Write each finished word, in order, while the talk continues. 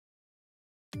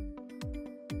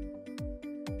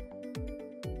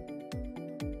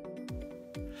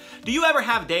Do you ever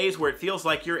have days where it feels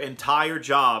like your entire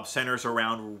job centers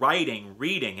around writing,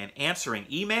 reading, and answering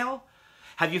email?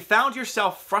 Have you found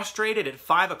yourself frustrated at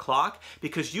 5 o'clock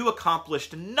because you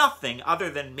accomplished nothing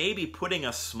other than maybe putting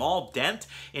a small dent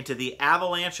into the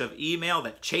avalanche of email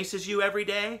that chases you every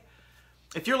day?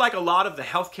 If you're like a lot of the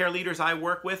healthcare leaders I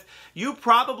work with, you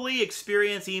probably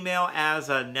experience email as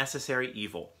a necessary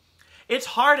evil. It's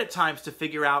hard at times to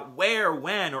figure out where,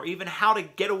 when, or even how to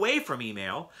get away from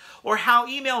email, or how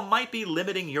email might be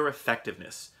limiting your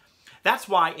effectiveness. That's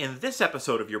why in this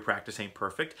episode of Your Practice Ain't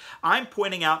Perfect, I'm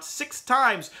pointing out 6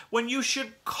 times when you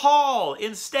should call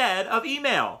instead of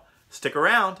email. Stick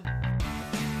around.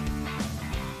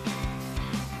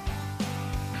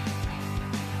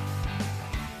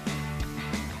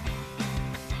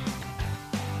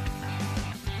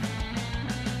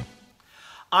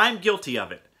 I'm guilty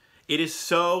of it. It is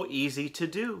so easy to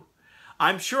do.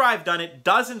 I'm sure I've done it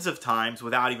dozens of times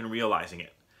without even realizing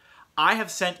it. I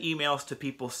have sent emails to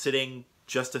people sitting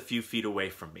just a few feet away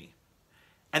from me.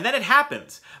 And then it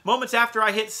happens. Moments after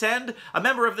I hit send, a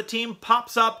member of the team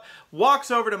pops up, walks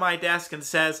over to my desk and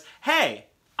says, "Hey,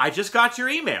 I just got your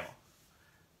email."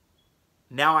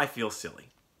 Now I feel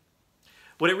silly.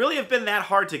 Would it really have been that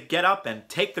hard to get up and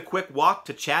take the quick walk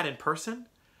to chat in person?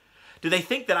 Do they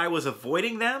think that I was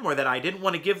avoiding them or that I didn't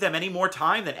want to give them any more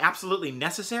time than absolutely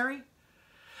necessary?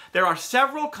 There are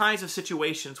several kinds of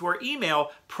situations where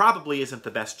email probably isn't the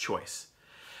best choice.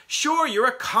 Sure, you're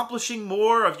accomplishing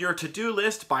more of your to-do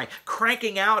list by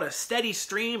cranking out a steady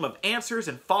stream of answers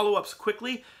and follow-ups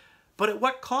quickly, but at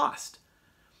what cost?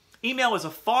 Email is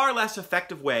a far less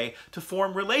effective way to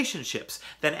form relationships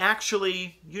than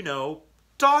actually,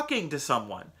 talking to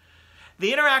someone.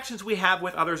 The interactions we have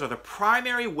with others are the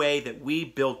primary way that we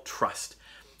build trust.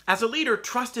 As a leader,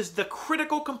 trust is the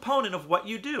critical component of what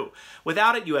you do.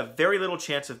 Without it, you have very little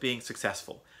chance of being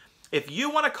successful. If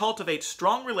you want to cultivate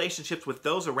strong relationships with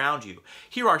those around you,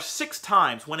 here are 6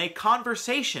 times when a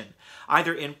conversation,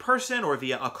 either in person or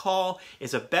via a call,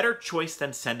 is a better choice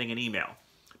than sending an email.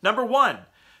 Number 1,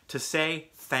 to say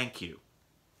thank you.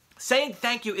 Saying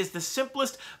thank you is the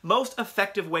simplest, most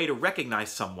effective way to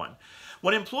recognize someone.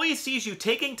 When an employee sees you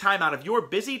taking time out of your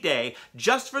busy day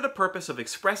just for the purpose of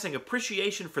expressing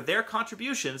appreciation for their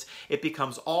contributions, it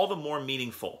becomes all the more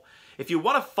meaningful. If you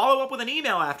want to follow up with an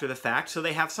email after the fact so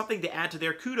they have something to add to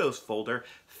their kudos folder,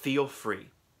 feel free.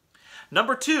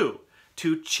 Number 2,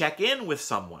 to check in with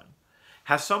someone.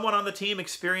 Has someone on the team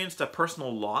experienced a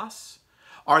personal loss?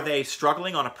 Are they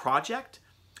struggling on a project?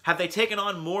 Have they taken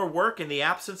on more work in the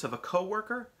absence of a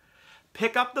coworker?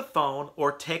 Pick up the phone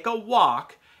or take a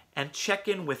walk and check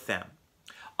in with them.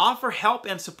 Offer help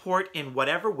and support in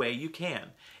whatever way you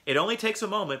can. It only takes a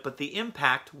moment, but the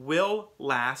impact will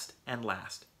last and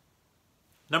last.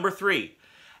 Number 3,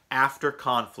 after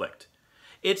conflict.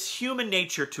 It's human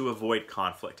nature to avoid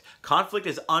conflict. Conflict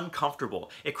is uncomfortable.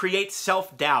 It creates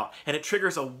self-doubt, and it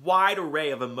triggers a wide array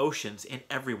of emotions in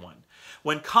everyone.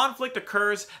 When conflict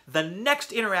occurs, the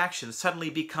next interaction suddenly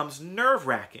becomes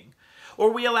nerve-wracking, or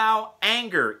we allow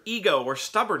anger, ego, or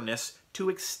stubbornness to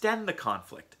extend the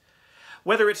conflict.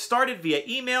 Whether it started via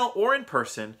email or in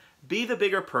person, be the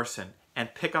bigger person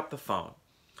and pick up the phone.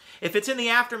 If it's in the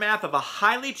aftermath of a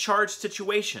highly charged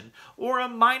situation or a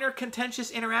minor contentious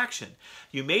interaction,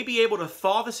 you may be able to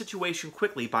thaw the situation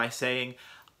quickly by saying,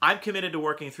 "I'm committed to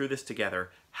working through this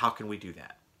together. How can we do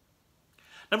that?"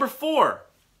 Number 4,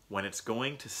 when it's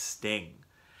going to sting.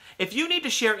 If you need to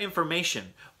share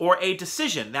information or a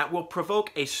decision that will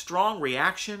provoke a strong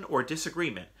reaction or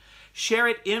disagreement, share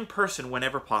it in person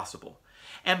whenever possible.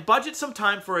 And budget some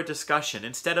time for a discussion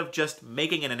instead of just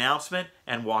making an announcement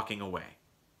and walking away.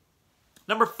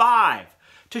 Number 5,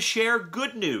 to share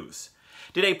good news.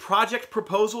 Did a project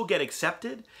proposal get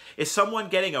accepted? Is someone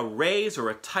getting a raise or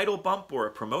a title bump or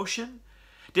a promotion?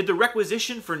 Did the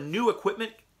requisition for new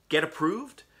equipment get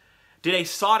approved? Did a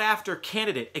sought-after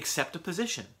candidate accept a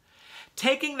position?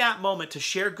 Taking that moment to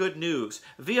share good news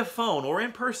via phone or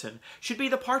in person should be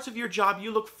the parts of your job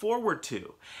you look forward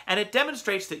to, and it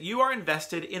demonstrates that you are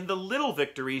invested in the little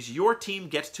victories your team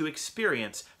gets to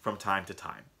experience from time to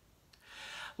time.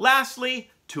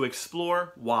 Lastly, to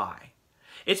explore why.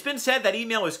 It's been said that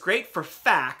email is great for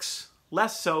facts,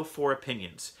 less so for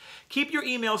opinions. Keep your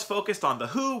emails focused on the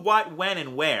who, what, when,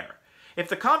 and where. If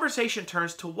the conversation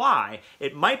turns to why,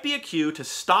 it might be a cue to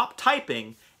stop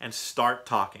typing and start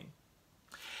talking.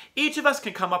 Each of us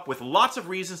can come up with lots of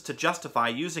reasons to justify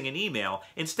using an email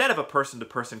instead of a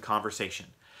person-to-person conversation.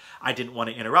 I didn't want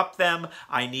to interrupt them.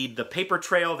 I need the paper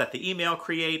trail that the email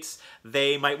creates.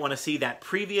 They might want to see that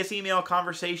previous email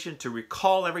conversation to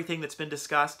recall everything that's been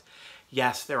discussed.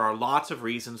 Yes, there are lots of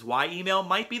reasons why email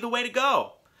might be the way to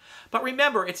go. But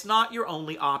remember, it's not your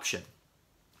only option.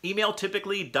 Email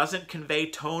typically doesn't convey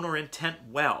tone or intent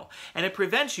well, and it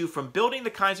prevents you from building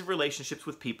the kinds of relationships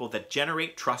with people that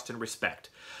generate trust and respect.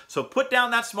 So put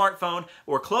down that smartphone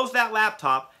or close that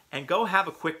laptop and go have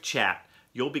a quick chat.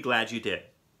 You'll be glad you did.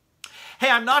 Hey,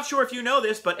 I'm not sure if you know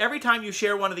this, but every time you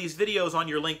share one of these videos on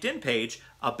your LinkedIn page,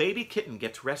 a baby kitten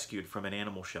gets rescued from an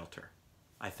animal shelter.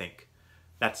 I think.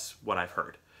 That's what I've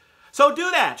heard. So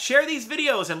do that. Share these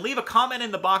videos and leave a comment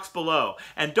in the box below.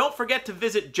 And don't forget to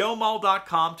visit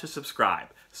joemull.com to subscribe.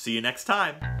 See you next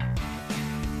time.